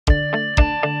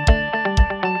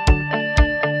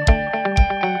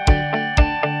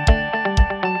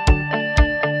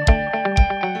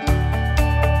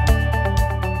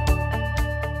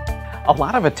A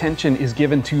lot of attention is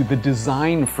given to the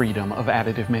design freedom of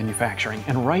additive manufacturing,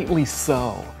 and rightly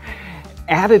so.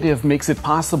 Additive makes it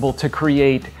possible to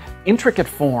create intricate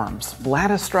forms,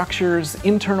 lattice structures,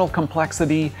 internal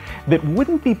complexity that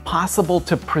wouldn't be possible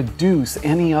to produce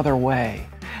any other way.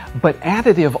 But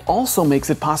additive also makes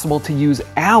it possible to use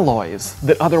alloys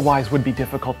that otherwise would be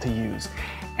difficult to use.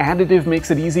 Additive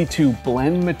makes it easy to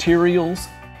blend materials,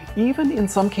 even in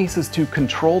some cases to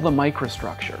control the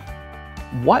microstructure.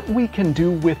 What we can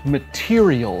do with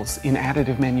materials in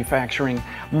additive manufacturing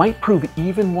might prove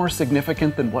even more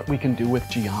significant than what we can do with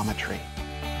geometry.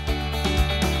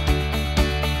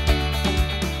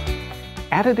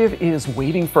 Additive is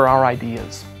waiting for our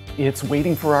ideas. It's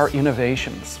waiting for our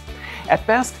innovations. At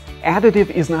best, additive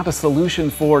is not a solution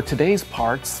for today's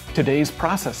parts. Today's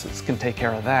processes can take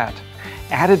care of that.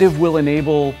 Additive will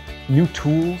enable new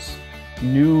tools,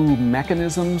 new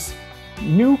mechanisms,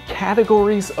 new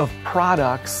categories of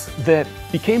products that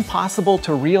became possible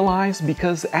to realize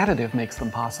because additive makes them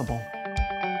possible.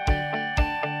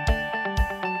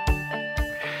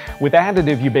 With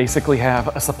additive, you basically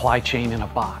have a supply chain in a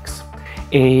box.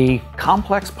 A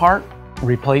complex part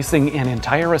replacing an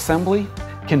entire assembly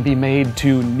can be made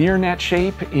to near net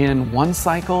shape in one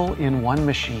cycle in one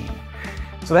machine.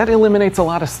 So that eliminates a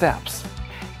lot of steps.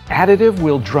 Additive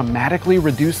will dramatically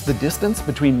reduce the distance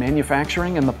between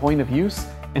manufacturing and the point of use,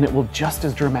 and it will just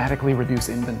as dramatically reduce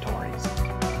inventories.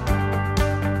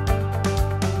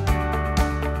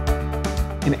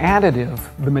 In additive,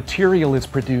 the material is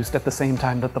produced at the same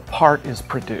time that the part is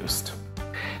produced.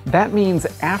 That means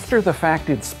after the fact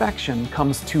inspection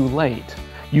comes too late.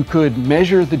 You could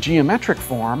measure the geometric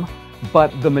form,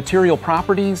 but the material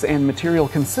properties and material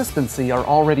consistency are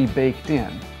already baked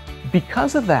in.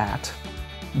 Because of that,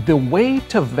 the way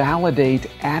to validate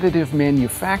additive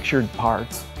manufactured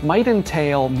parts might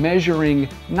entail measuring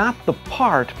not the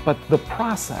part, but the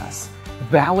process,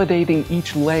 validating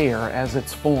each layer as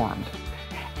it's formed.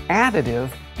 Additive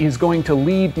is going to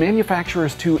lead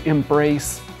manufacturers to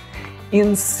embrace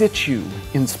in situ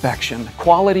inspection,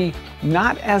 quality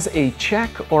not as a check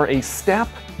or a step,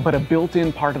 but a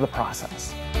built-in part of the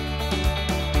process.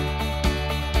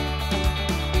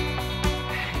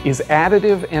 Is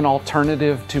additive an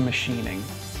alternative to machining?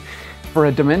 For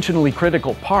a dimensionally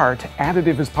critical part,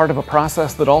 additive is part of a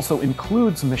process that also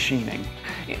includes machining.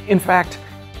 In fact,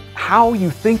 how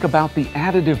you think about the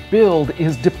additive build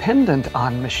is dependent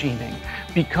on machining,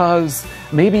 because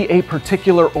maybe a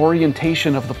particular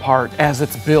orientation of the part as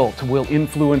it's built will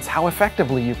influence how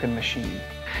effectively you can machine.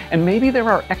 And maybe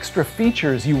there are extra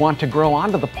features you want to grow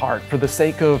onto the part for the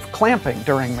sake of clamping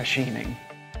during machining.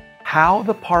 How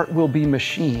the part will be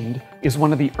machined is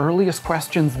one of the earliest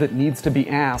questions that needs to be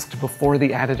asked before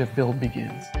the additive build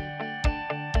begins.